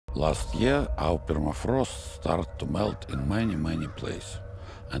Last year, our permafrost started to melt in many places,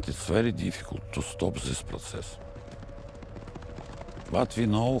 and it's very difficult to stop this process. But we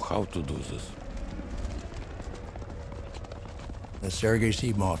know how to do this. The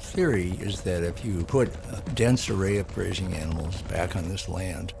Sergei Moth theory is that if you put a dense array of grazing animals back on this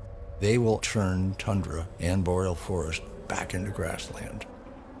land, they will turn tundra and boreal forest back into grassland.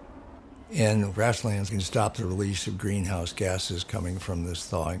 And grasslands can stop the release of greenhouse gases coming from this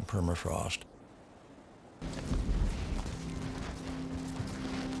thawing permafrost.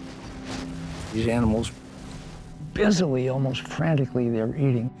 These animals, busily, almost frantically, they're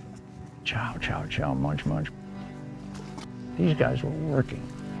eating. Chow, chow, chow, munch, munch. These guys were working.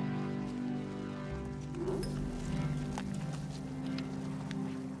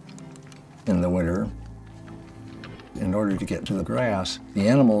 In the winter, in order to get to the grass, the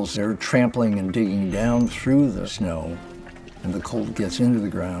animals, they're trampling and digging down through the snow, and the cold gets into the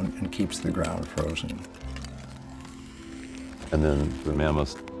ground and keeps the ground frozen. And then the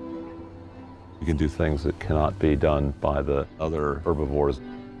mammoths, you can do things that cannot be done by the other herbivores,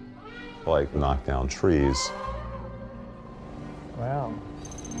 like knock down trees. Wow.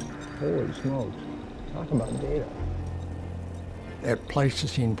 Holy smokes. Talk about data. At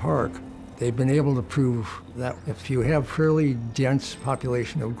Pleistocene Park, they've been able to prove that if you have fairly dense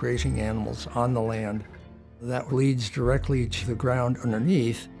population of grazing animals on the land, that leads directly to the ground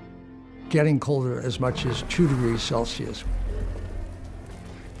underneath, getting colder as much as 2 degrees Celsius.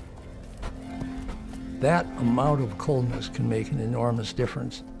 That amount of coldness can make an enormous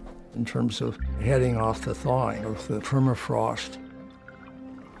difference in terms of heading off the thawing of the permafrost.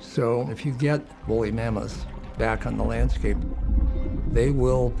 So if you get woolly mammoths back on the landscape, they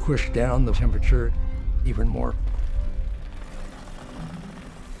will push down the temperature even more.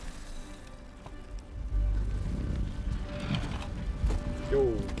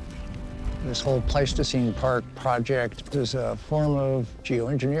 This whole Pleistocene Park project is a form of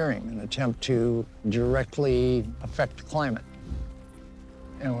geoengineering, an attempt to directly affect climate.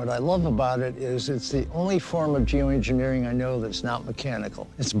 And what I love about it is it's the only form of geoengineering I know that's not mechanical.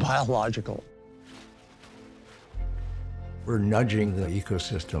 It's biological. We're nudging the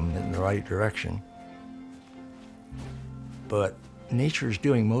ecosystem in the right direction. But nature's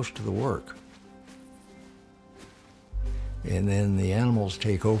doing most of the work. And then the animals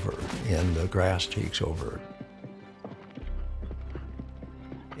take over, and the grass takes over.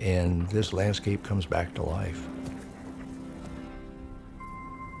 And this landscape comes back to life.